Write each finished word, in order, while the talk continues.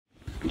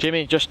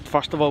Jamie, just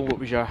first of all, what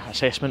was your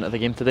assessment of the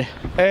game today?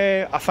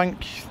 I think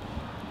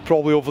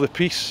probably over the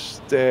piece,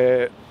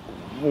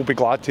 we'll be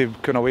glad to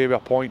come away with a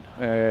point.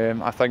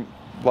 I think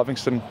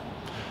Livingston,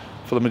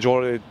 for the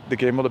majority of the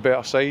game, were the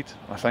better side.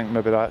 I think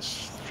maybe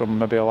that's from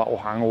maybe a little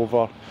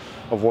hangover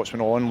of what's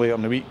been on later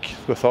in the week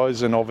with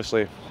us, and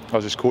obviously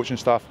us as coaching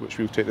staff, which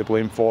we'll take the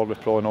blame for. We're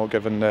probably not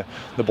giving the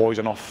boys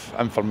enough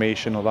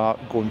information or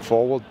that going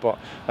forward. But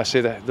I say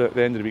that the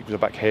end of the week was a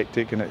bit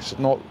hectic, and it's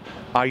not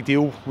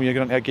ideal when you're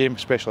going into a game,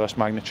 especially this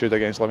magnitude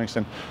against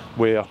Livingston,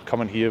 where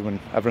coming here when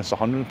everyone's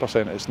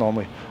 100%, it's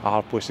normally a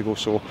hard place to go.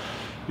 So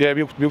yeah,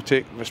 we'll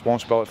take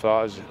responsibility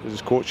for that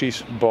as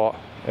coaches. But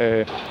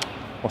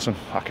listen,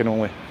 I can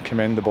only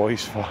commend the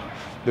boys for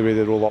the way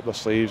they roll up their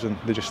sleeves, and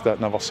they just that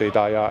never say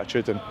die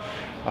attitude. And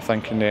I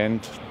think in the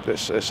end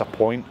it's a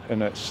point,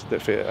 and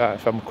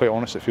if I'm quite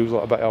honest, it feels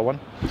like a bit of a win.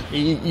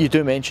 You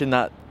do mention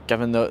that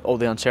given all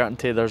the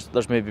uncertainty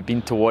there's maybe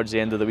been towards the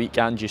end of the week,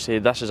 and you say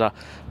this is a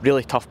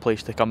really tough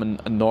place to come in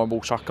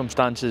normal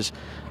circumstances.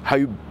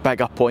 How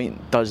big a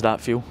point does that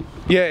feel?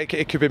 Yeah,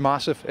 it could be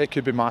massive. It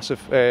could be massive.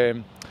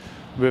 I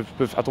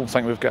don't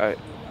think we've got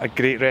a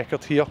great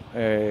record here,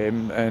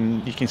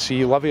 and you can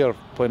see Livy are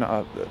playing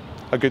at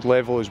a good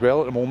level as well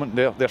at the moment.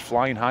 They're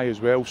flying high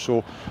as well,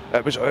 so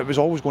it was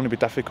always going to be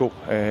difficult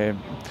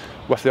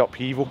with the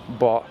upheaval.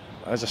 But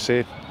as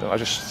I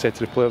just said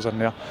to the players in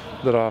there,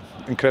 they're an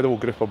incredible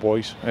group of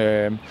boys.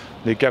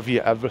 They give you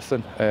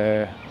everything,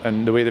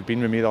 and the way they've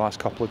been with me the last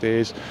couple of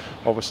days,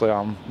 obviously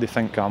they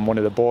think I'm one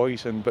of the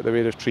boys, but the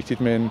way they've treated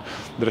me and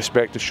the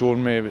respect they've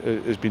shown me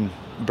has been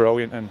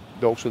brilliant, and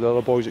also the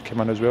other boys that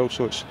came in as well.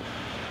 So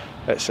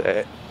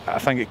I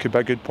think it could be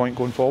a good point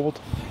going forward.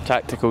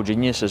 Tactical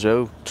genius as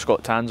well.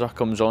 Scott Tanser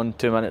comes on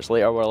 2 minutes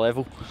later, we're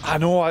level. I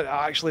know,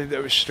 actually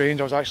it was strange.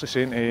 I was actually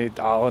saying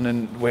to Alan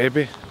and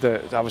Webby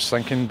that I was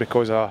thinking,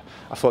 because I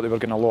thought they were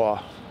getting a lot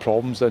of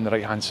problems down the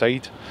right hand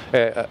side,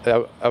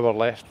 our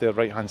left, their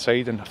right hand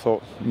side, and I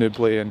thought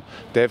Newbley and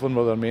Devlin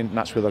were their main, and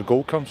that's where their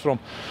goal comes from.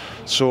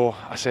 So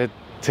I said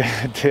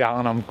to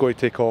Alan, I'm going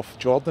to take off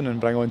Jordan and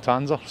bring on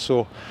Tanser.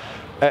 So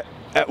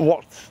it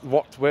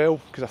worked well,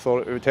 because I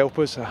thought it would help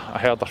us. I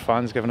heard our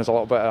fans giving us a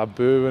little bit of a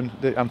boo, and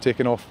I'm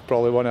taking off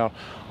probably one of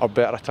our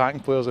better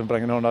attacking players and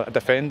bringing on a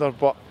defender,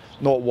 but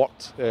no, it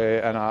worked,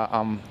 and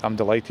I'm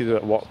delighted that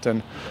it worked,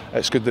 and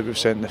it's good that we've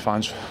sent the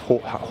fans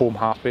home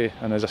happy.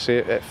 And as I say,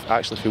 it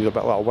actually feels a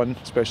bit like a win,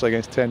 especially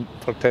against 10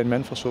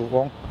 men for so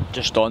long.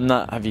 Just on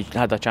that, have you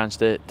had a chance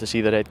to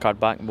see the red card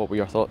back, and what were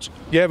your thoughts?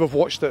 Yeah, we've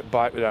watched it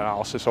back with the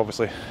analysis.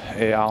 Obviously,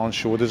 Alan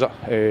showed us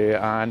it,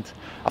 and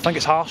I think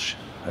it's harsh.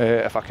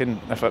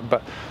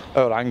 But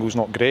our angle's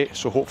not great,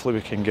 so hopefully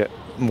we can get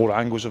more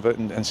angles of it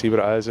and see what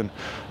it is, and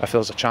if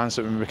there's a chance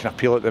that we can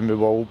appeal it, then we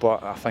will.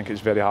 But I think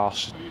it's very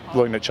harsh.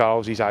 Looking at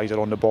Charles, his eyes are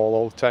on the ball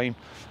all the time,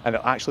 and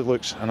it actually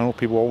looks, and I know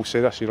people always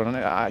say this, it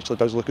actually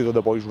does look as though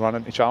the boys run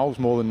into Charles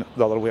more than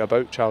the other way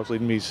about, Charles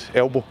leading me his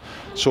elbow.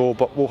 So,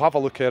 but we'll have a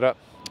look at it,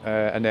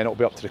 and then it'll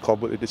be up to the club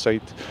what they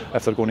decide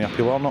if they're going to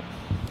appeal it or not.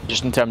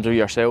 Just in terms of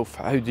yourself,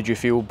 how did you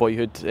feel,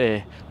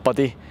 boyhood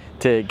buddy,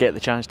 to get the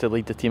chance to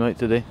lead the team out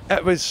today?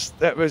 It was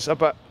a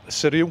bit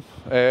surreal,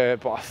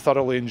 but I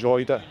thoroughly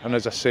enjoyed it. And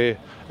as I say,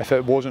 if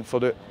it wasn't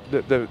for the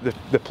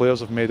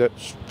players have made it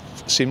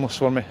seamless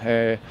for me.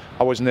 I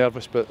was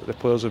nervous, but the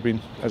players have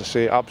been, as I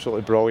say,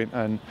 absolutely brilliant.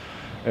 And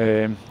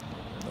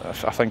I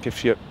think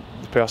the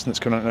person that's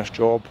coming into this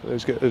job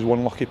is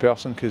one lucky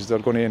person, because they're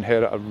going to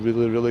inherit a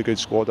really, really good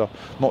squad of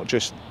not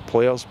just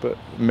players but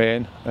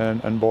men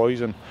and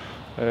boys. And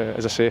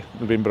as I say,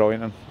 they've been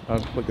brilliant, and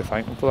I'd like to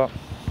thank them for that.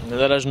 Now,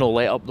 there is no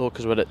let up though,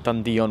 because we're at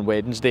Dundee on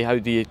Wednesday. How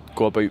do you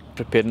go about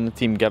preparing the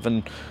team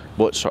given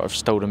what sort of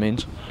still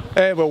remains?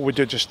 Well, we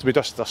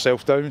dust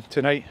ourselves down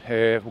tonight.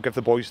 We'll give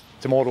the boys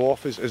tomorrow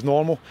off as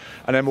normal,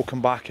 and then we'll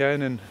come back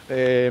in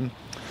and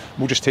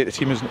we'll just take the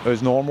team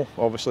as normal.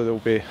 Obviously there'll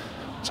be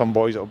some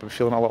boys that will be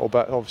feeling a little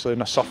bit obviously on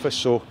the surface,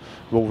 so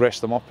we'll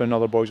rest them up, and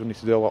other boys will need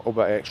to do a little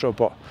bit extra.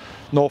 But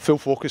no, full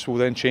focus will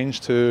then change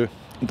to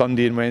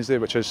Dundee on Wednesday,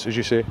 which is, as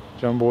you say,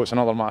 Jumbo, it's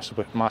another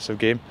massive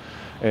game,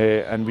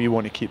 and we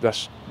want to keep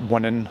this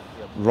winning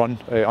run,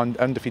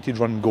 undefeated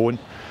run going,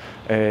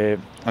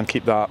 and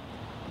keep that,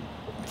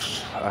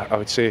 I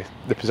would say,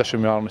 the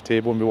position we are on the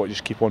table, and we want to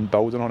just keep on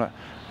building on it.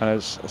 And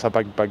it's a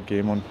big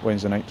game on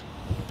Wednesday night.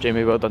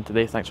 Jamie, well done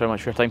today. Thanks very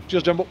much for your time.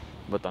 Cheers, Jumbo.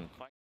 Well done.